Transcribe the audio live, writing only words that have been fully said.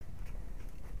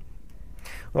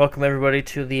Welcome everybody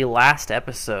to the last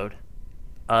episode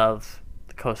of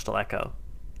the Coastal Echo.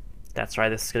 That's right,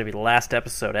 this is going to be the last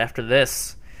episode. After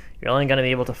this, you're only going to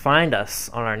be able to find us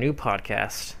on our new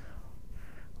podcast,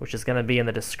 which is going to be in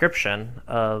the description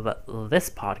of this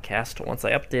podcast once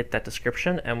I update that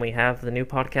description and we have the new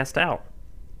podcast out.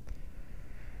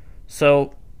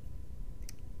 So,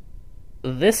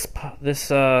 this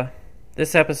episode,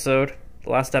 the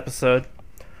last episode,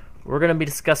 we're going to be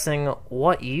discussing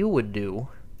what you would do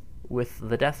with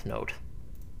the Death Note.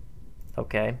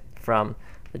 Okay, from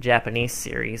the Japanese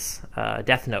series,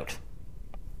 Death Note.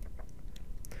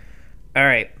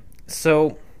 Alright,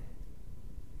 so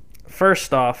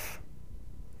first off,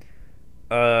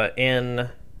 in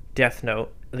Death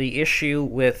Note, the issue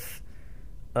with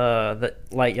that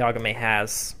Light Yagami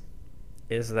has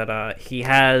is that he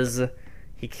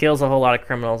kills a whole lot of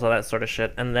criminals, all that sort of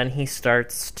shit, and then he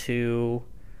starts to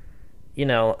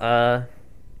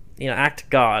act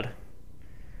God,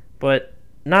 but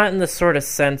not in the sort of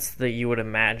sense that you would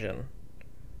imagine.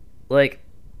 Like,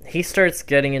 he starts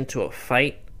getting into a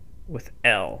fight with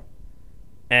L,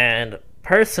 and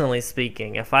personally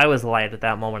speaking, if I was Light at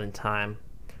that moment in time,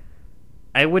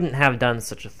 I wouldn't have done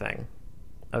such a thing,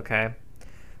 okay?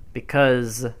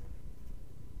 Because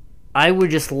I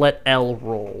would just let L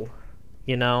roll,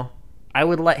 I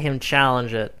would let him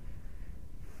challenge it,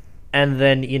 and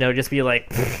then, just be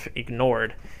like,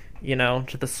 ignored,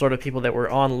 to the sort of people that were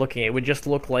on looking. It would just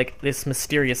look like this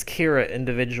mysterious Kira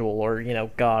individual or,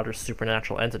 God or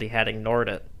supernatural entity had ignored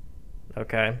it.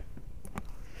 Okay?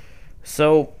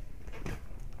 So,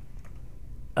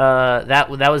 that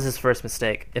was his first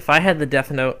mistake. If I had the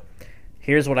Death Note,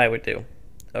 here's what I would do.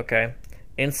 Okay?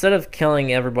 Instead of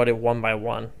killing everybody one by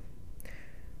one,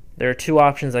 there are two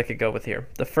options I could go with here.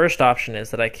 The first option is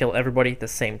that I kill everybody at the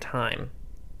same time,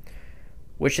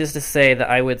 which is to say that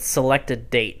I would select a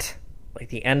date, like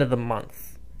the end of the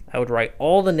month. I would write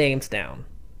all the names down.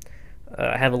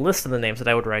 I have a list of the names that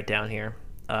I would write down here.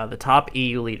 The top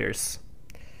EU leaders,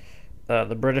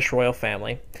 the British royal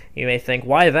family. You may think,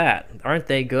 why that? Aren't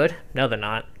they good? No, they're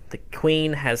not. The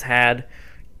Queen has had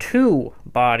 2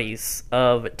 bodies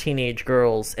of teenage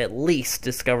girls at least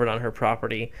discovered on her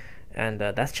property, and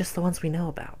that's just the ones we know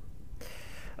about.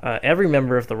 Every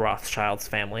member of the Rothschilds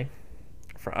family,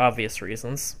 for obvious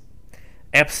reasons.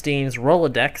 Epstein's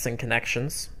Rolodex and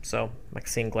connections, so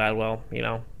Maxine Gladwell,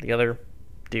 the other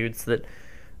dudes that,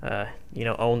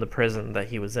 own the prison that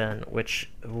he was in, which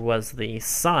was the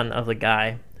son of the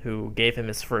guy who gave him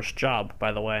his first job,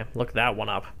 by the way. Look that one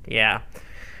up. Yeah,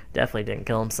 definitely didn't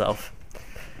kill himself.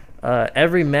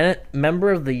 Every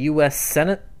member of the U.S.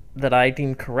 Senate that I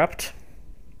deem corrupt.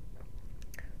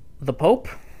 The Pope.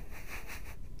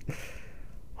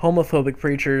 Homophobic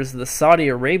preachers, the Saudi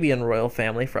Arabian royal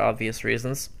family, for obvious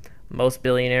reasons. Most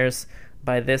billionaires.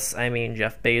 By this, I mean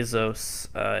Jeff Bezos.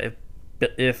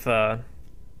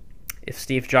 If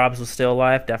Steve Jobs was still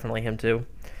alive, definitely him too.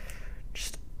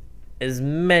 Just as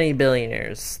many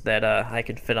billionaires that I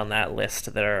could fit on that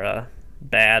list that are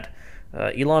bad.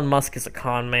 Elon Musk is a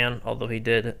con man, although he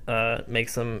did make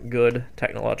some good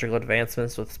technological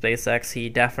advancements with SpaceX. He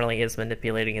definitely is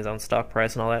manipulating his own stock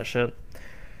price and all that shit.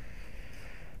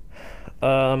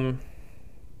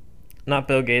 Not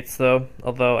Bill Gates, though,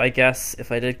 although I guess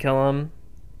if I did kill him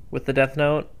with the Death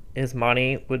Note, his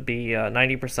money would be,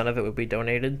 90% of it would be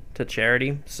donated to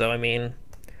charity, so, I mean,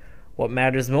 what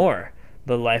matters more,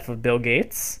 the life of Bill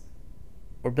Gates,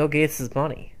 or Bill Gates'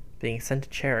 money being sent to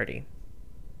charity?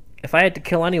 If I had to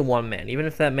kill any one man, even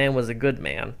if that man was a good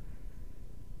man,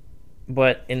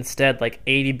 but instead, like,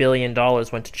 $80 billion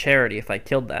went to charity if I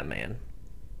killed that man,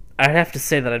 I'd have to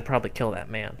say that I'd probably kill that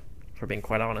man, for being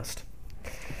quite honest.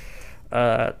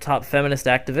 Top feminist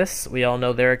activists, we all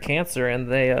know they're a cancer,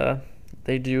 and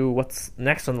they do what's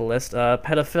next on the list.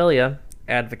 Pedophilia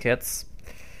advocates,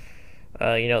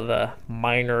 the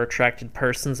minor attracted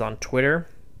persons on Twitter.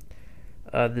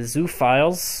 The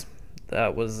zoophiles,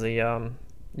 that was the,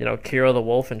 Kira the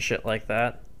Wolf and shit like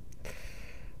that.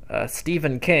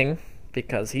 Stephen King,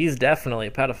 because he's definitely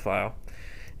a pedophile.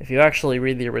 If you actually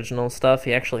read the original stuff,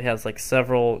 he actually has, like,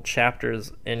 several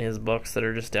chapters in his books that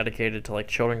are just dedicated to, like,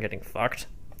 children getting fucked.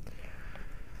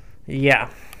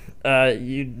 Yeah.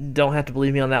 You don't have to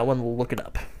believe me on that one. Look it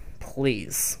up.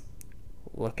 Please.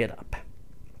 Look it up.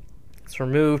 It's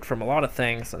removed from a lot of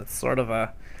things, and it's sort of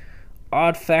a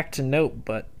odd fact to note,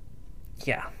 but,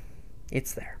 yeah.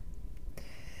 It's there.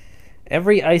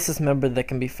 Every ISIS member that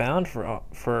can be found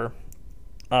for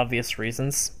obvious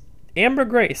reasons. Amber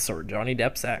Grace or Johnny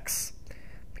Depp's ex.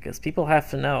 Because people have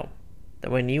to know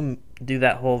that when you do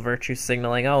that whole virtue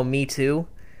signaling, oh, me too,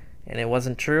 and it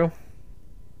wasn't true,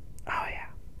 oh yeah,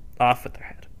 off with their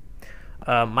head.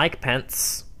 Mike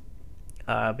Pence,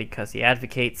 because he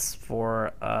advocates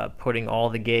for putting all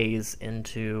the gays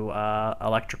into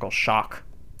electrical shock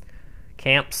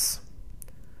camps,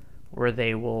 where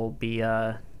they will be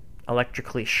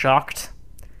electrically shocked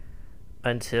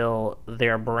until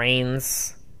their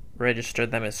brains register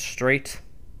them as straight.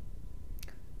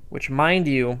 Which, mind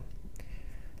you,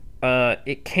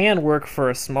 it can work for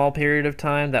a small period of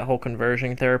time, that whole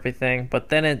conversion therapy thing, but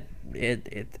then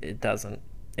it doesn't.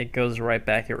 It goes right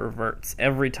back, it reverts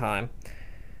every time.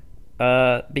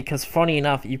 Because funny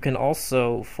enough, you can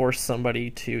also force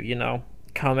somebody to, you know,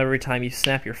 come every time you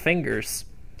snap your fingers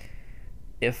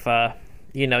if,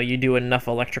 you know, you do enough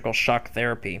electrical shock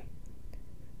therapy.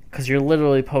 Because you're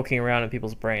literally poking around in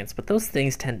people's brains, but those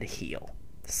things tend to heal.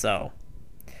 So,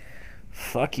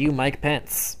 fuck you, Mike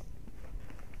Pence.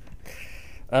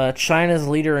 China's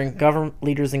leaders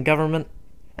in government,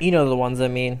 you know the ones I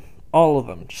mean. All of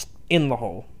them, just in the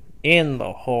hole. In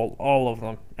the hole, all of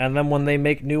them. And then when they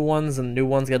make new ones and new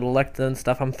ones get elected and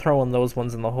stuff, I'm throwing those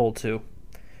ones in the hole too.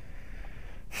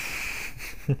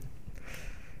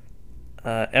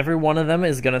 Every one of them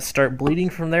is gonna start bleeding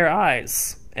from their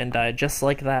eyes and die just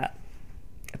like that.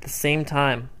 At the same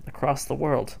time, across the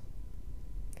world.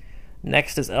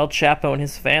 Next is El Chapo and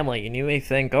his family. And you may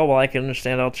think, oh, well, I can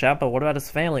understand El Chapo. What about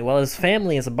his family? Well, his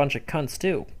family is a bunch of cunts,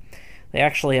 too. They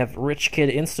actually have rich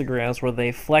kid Instagrams where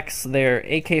they flex their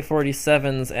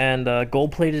AK-47s and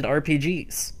gold-plated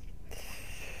RPGs.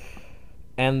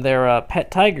 And their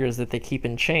pet tigers that they keep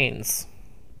in chains.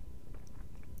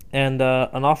 And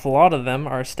an awful lot of them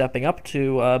are stepping up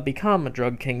to become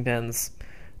drug kingpins,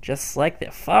 just like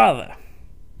their father.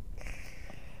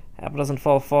 Apple doesn't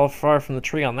fall far from the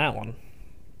tree on that one.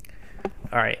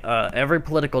 Alright, every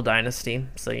political dynasty,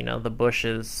 so, you know, the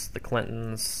Bushes, the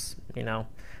Clintons, you know,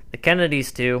 the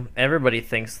Kennedys, too. Everybody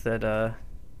thinks that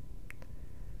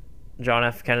John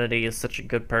F. Kennedy is such a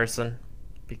good person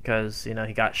because, you know,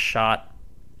 he got shot.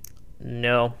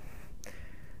 No.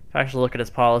 If I actually look at his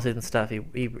policies and stuff,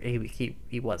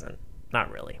 he wasn't.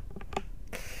 Not really.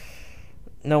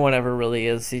 No one ever really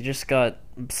is. He just got...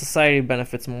 Society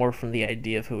benefits more from the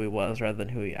idea of who he was rather than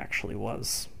who he actually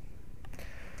was.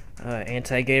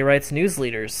 Anti-gay rights news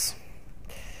leaders.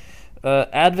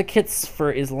 Advocates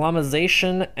for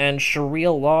Islamization and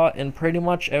Sharia law, and pretty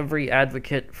much every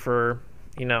advocate for,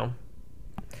 you know,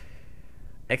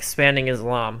 expanding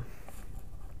Islam.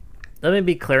 Let me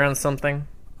be clear on something.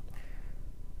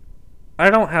 I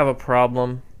don't have a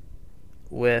problem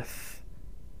with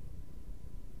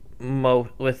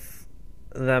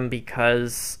them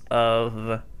because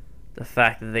of the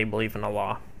fact that they believe in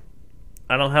Allah.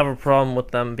 I don't have a problem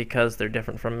with them because they're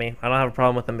different from me. I don't have a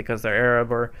problem with them because they're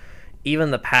Arab or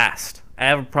even the past. I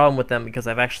have a problem with them because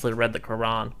I've actually read the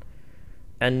Quran.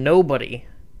 And nobody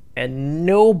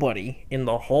in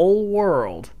the whole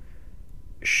world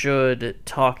should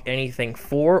talk anything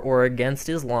for or against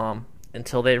Islam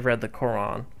until they've read the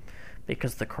Quran.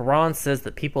 Because the Quran says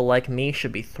that people like me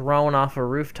should be thrown off of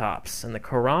rooftops. And the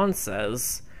Quran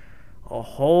says a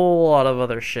whole lot of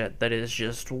other shit that is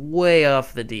just way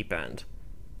off the deep end.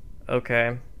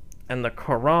 Okay? And the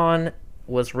Quran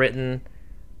was written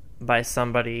by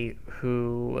somebody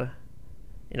who...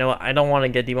 You know what? I don't want to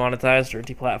get demonetized or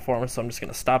deplatformed, so I'm just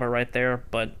going to stop it right there.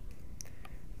 But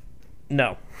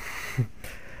no.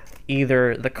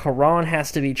 Either the Quran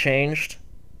has to be changed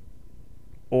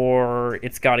or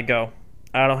it's got to go.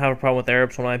 I don't have a problem with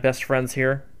Arabs. One of my best friends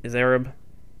here is Arab.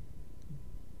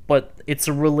 But it's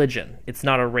a religion. It's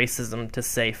not a racism to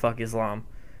say fuck Islam.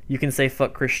 You can say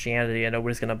fuck Christianity and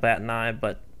nobody's going to bat an eye,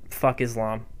 but fuck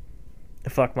Islam.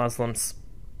 Fuck Muslims.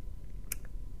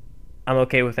 I'm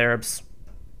okay with Arabs.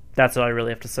 That's what I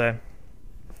really have to say.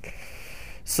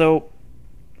 So,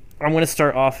 I'm going to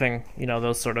start offing, you know,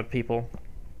 those sort of people.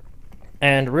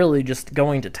 And really just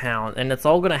going to town. And it's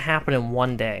all going to happen in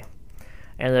one day.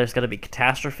 And there's going to be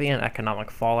catastrophe and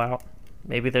economic fallout.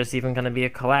 Maybe there's even going to be a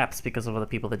collapse because of other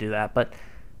people that do that. But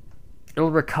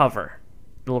it'll recover.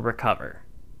 It'll recover.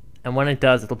 And when it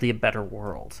does, it'll be a better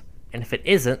world. And if it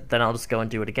isn't, then I'll just go and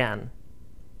do it again.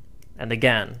 And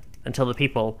again. Until the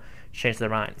people change their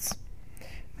minds.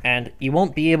 And you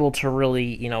won't be able to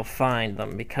really, you know, find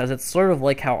them. Because it's sort of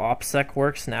like how OPSEC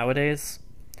works nowadays.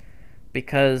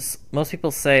 Because most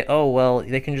people say, oh, well,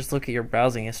 they can just look at your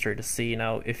browsing history to see, you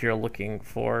know, if you're looking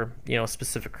for, you know,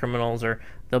 specific criminals, or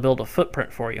they'll build a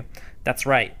footprint for you. That's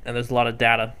right, and there's a lot of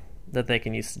data that they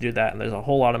can use to do that, and there's a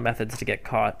whole lot of methods to get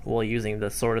caught while using the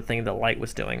sort of thing that Light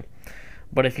was doing.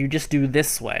 But if you just do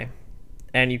this way,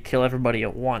 and you kill everybody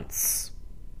at once,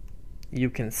 you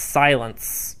can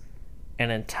silence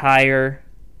an entire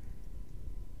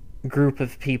group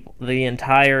of people, the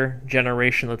entire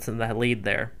generation that's in the lead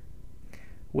there,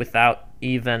 without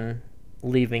even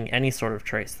leaving any sort of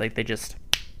trace. Like, they just...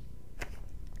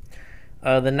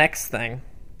 the next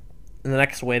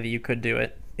way that you could do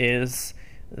it is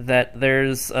that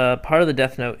there's part of the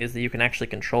Death Note is that you can actually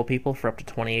control people for up to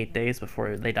 28 days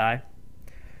before they die.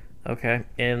 Okay,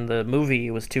 in the movie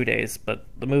it was 2 days, but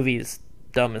the movie is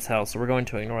dumb as hell, so we're going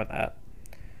to ignore that.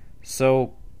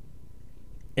 So,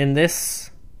 in this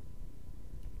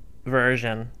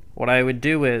version, what I would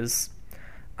do is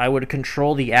I would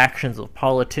control the actions of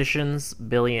politicians,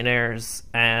 billionaires,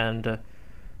 and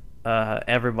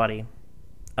everybody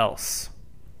else.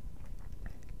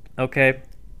 Okay,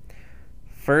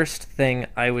 first thing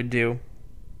I would do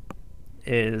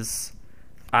is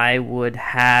I would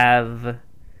have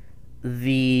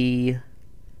the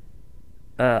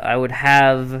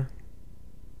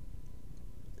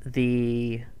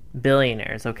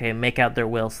billionaires, okay, make out their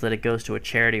will so that it goes to a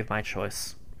charity of my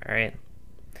choice. All right,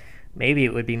 maybe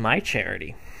it would be my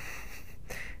charity,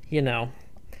 you know,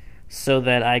 so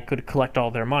that I could collect all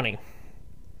their money.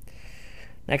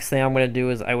 Next thing I'm going to do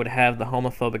is I would have the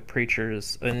homophobic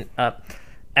preachers, and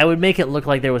I would make it look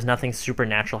like there was nothing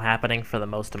supernatural happening for the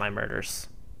most of my murders.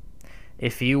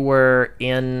 If you were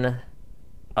in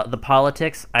the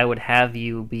politics, I would have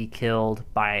you be killed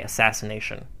by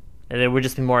assassination. And there would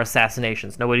just be more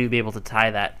assassinations. Nobody would be able to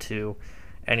tie that to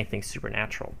anything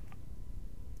supernatural.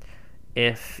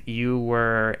 If you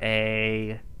were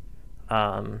a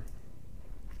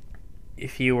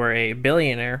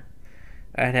billionaire,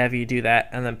 I'd have you do that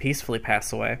and then peacefully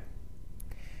pass away.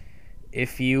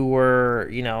 If you were,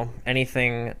 you know,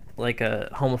 anything like a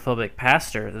homophobic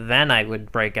pastor, then I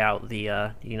would break out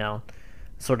the, you know,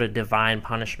 sort of divine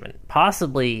punishment.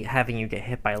 Possibly having you get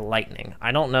hit by lightning.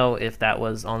 I don't know if that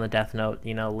was on the Death Note,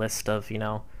 you know, list of, you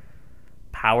know,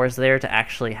 powers there to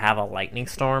actually have a lightning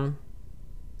storm.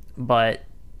 But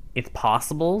it's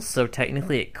possible, so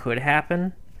technically it could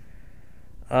happen.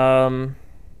 So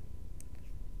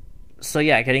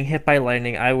yeah, getting hit by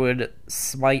lightning, I would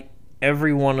smite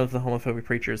every one of the homophobic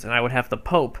preachers, and I would have the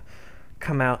Pope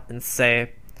come out and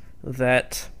say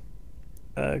that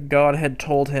God had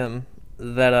told him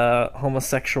that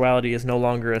homosexuality is no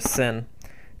longer a sin,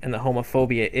 and that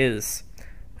homophobia is.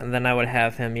 And then I would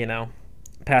have him, you know,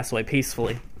 pass away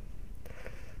peacefully.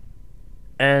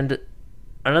 And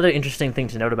another interesting thing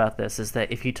to note about this is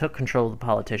that if you took control of the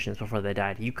politicians before they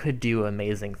died, you could do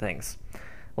amazing things.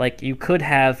 Like, you could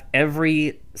have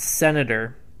every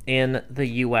senator in the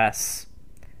U.S.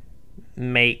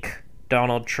 make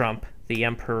Donald Trump the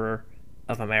Emperor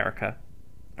of America.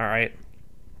 Alright?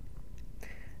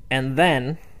 And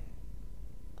then,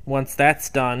 once that's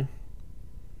done,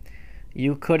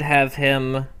 you could have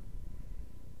him,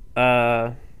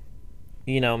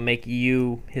 you know, make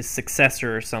you his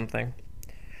successor or something.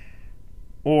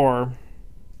 Or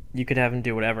you could have him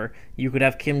do whatever. You could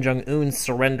have Kim Jong-un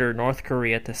surrender North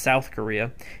Korea to South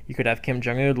Korea. You could have Kim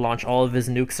Jong-un launch all of his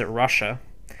nukes at Russia.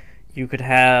 You could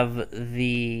have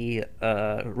the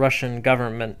Russian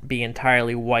government be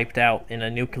entirely wiped out in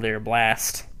a nuclear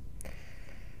blast.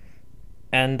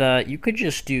 And you could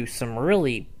just do some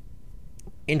really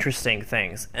interesting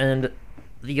things. And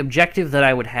the objective that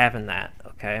I would have in that,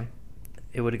 okay,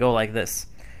 it would go like this.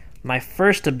 My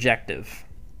first objective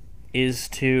is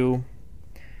to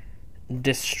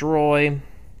destroy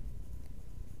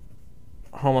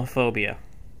homophobia.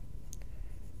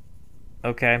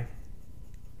 Okay?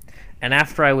 And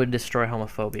after I would destroy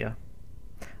homophobia,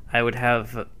 I would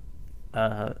have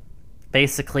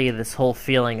basically this whole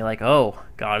feeling like, oh,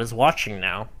 God is watching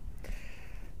now.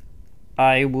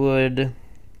 I would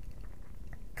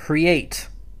create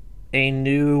a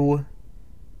new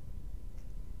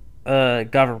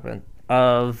government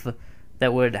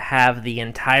that would have the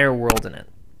entire world in it.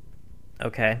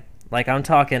 Okay? Like, I'm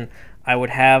talking, I would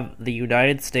have the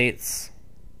United States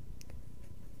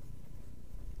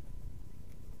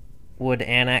would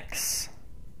annex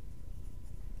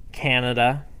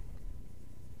Canada.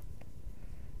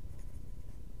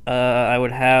 I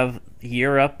would have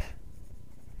Europe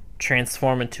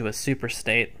transform into a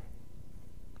superstate.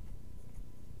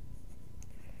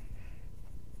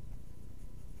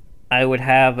 I would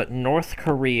have North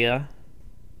Korea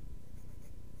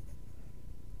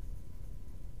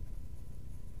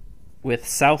with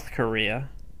South Korea.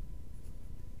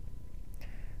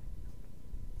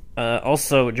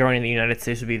 Also joining the United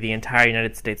States would be the entire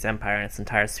United States empire and its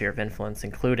entire sphere of influence,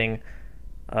 including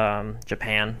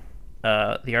Japan.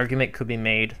 The argument could be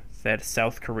made that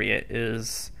South Korea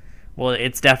is, well,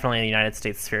 it's definitely in the United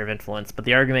States sphere of influence, but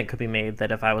the argument could be made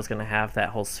that if I was going to have that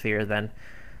whole sphere, then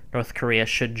North Korea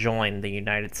should join the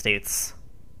United States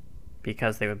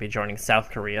because they would be joining South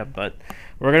Korea, but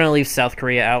we're going to leave South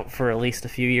Korea out for at least a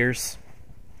few years.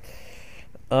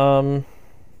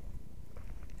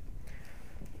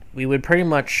 We would pretty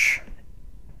much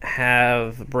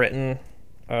have Britain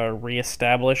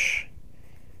reestablish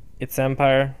its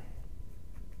empire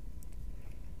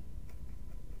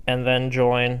and then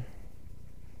join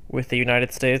with the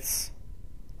United States.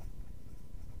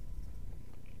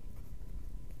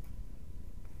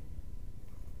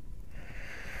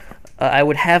 I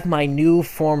would have my new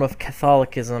form of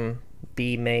Catholicism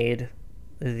be made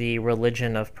the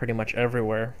religion of pretty much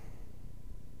everywhere.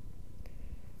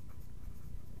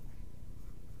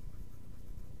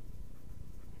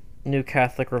 New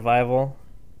Catholic revival.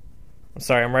 I'm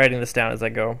sorry, I'm writing this down as I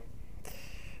go.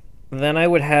 Then I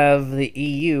would have the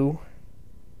EU.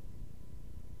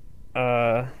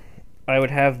 I would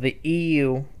have the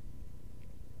EU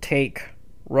take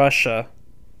Russia.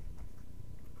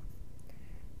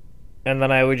 And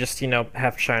then I would just,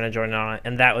 have China join on it.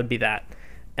 And that would be that.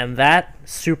 And that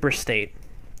super state,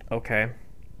 okay,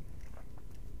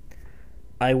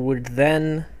 I would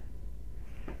then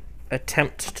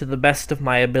attempt to the best of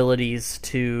my abilities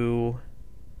to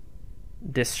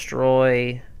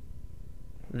destroy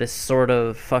this sort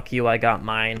of fuck you, I got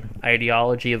mine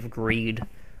ideology of greed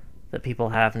that people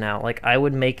have now. Like, I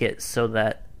would make it so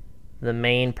that the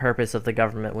main purpose of the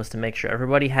government was to make sure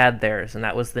everybody had theirs, and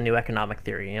that was the new economic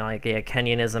theory. Like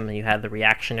Kenyanism, and you had the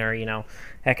reactionary,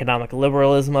 economic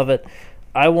liberalism of it.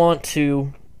 I want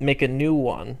to make a new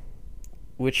one,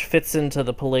 which fits into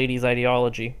the Pallades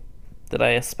ideology that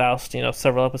I espoused,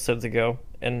 several episodes ago,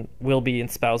 and will be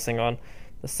espousing on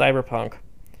the cyberpunk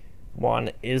one,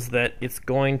 is that it's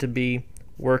going to be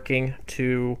working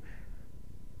to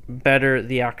better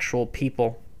the actual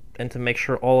people and to make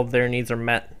sure all of their needs are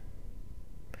met.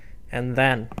 And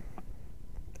then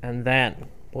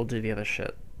we'll do the other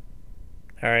shit.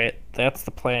 Alright, that's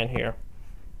the plan here.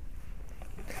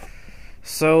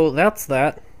 So that's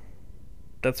that.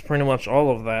 That's pretty much all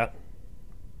of that.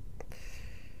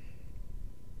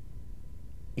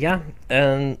 Yeah,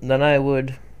 and then I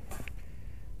would,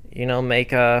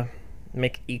 make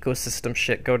ecosystem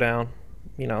shit go down,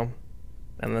 and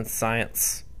then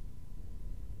science.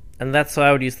 And that's how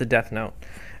I would use the Death Note.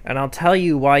 And I'll tell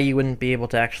you why you wouldn't be able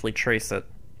to actually trace it,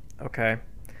 okay?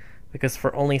 Because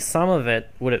for only some of it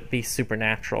would it be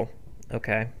supernatural,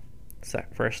 okay?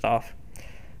 First off.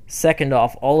 Second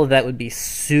off, all of that would be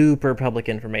super public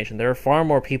information. There are far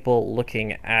more people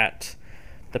looking at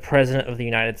the President of the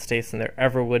United States than there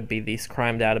ever would be these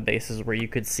crime databases where you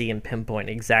could see and pinpoint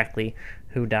exactly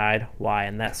who died, why,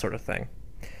 and that sort of thing.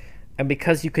 And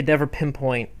because you could never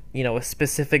pinpoint a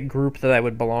specific group that I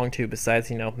would belong to besides,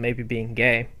 maybe being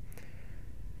gay,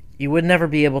 you would never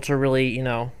be able to really,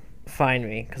 find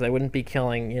me, because I wouldn't be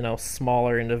killing,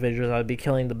 smaller individuals. I would be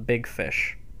killing the big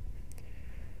fish.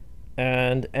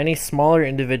 And any smaller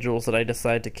individuals that I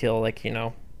decide to kill, like,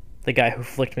 the guy who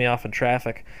flicked me off in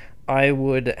traffic, I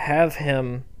would have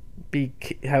him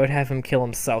kill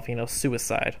himself,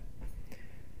 suicide.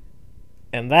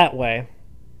 And that way,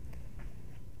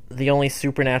 the only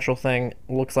supernatural thing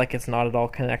looks like it's not at all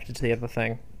connected to the other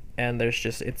thing, and there's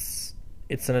just it's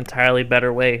an entirely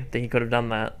better way that he could have done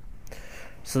that.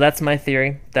 So that's my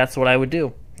theory. That's what I would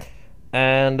do,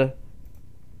 and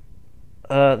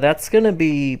that's gonna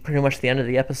be pretty much the end of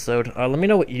the episode. Let me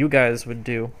know what you guys would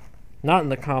do, not in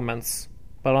the comments,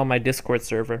 but on my Discord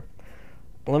server.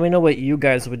 Let me know what you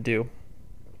guys would do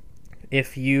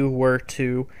if you were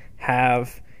to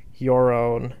have your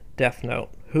own Death Note.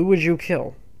 Who would you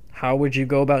kill? How would you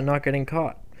go about not getting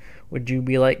caught? Would you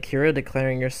be like Kira,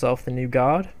 declaring yourself the new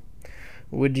god?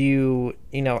 Would you,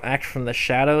 act from the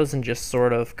shadows and just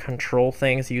sort of control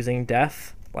things using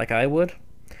death, like I would?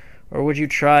 Or would you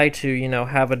try to,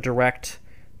 have a direct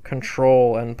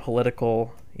control and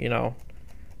political,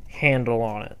 handle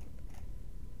on it?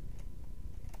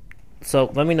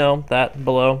 So let me know that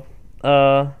below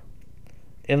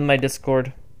in my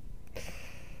Discord.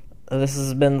 This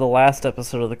has been the last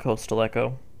episode of the Coastal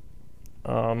Echo.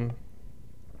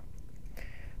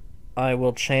 I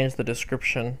will change the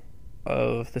description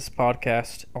of this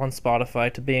podcast on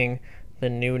Spotify to being the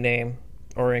new name,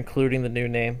 or including the new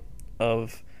name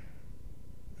of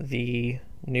the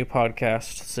new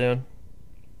podcast soon.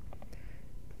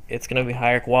 It's going to be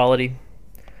higher quality.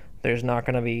 There's not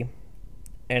going to be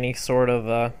any sort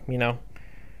of,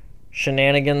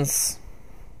 shenanigans.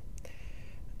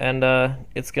 And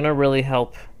it's going to really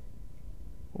help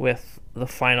with the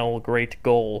final great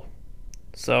goal.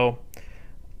 So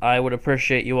I would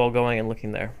appreciate you all going and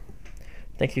looking there.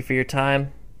 Thank you for your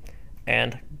time,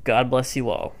 and God bless you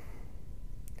all.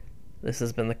 This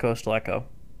has been the Coastal Echo,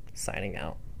 signing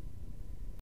out.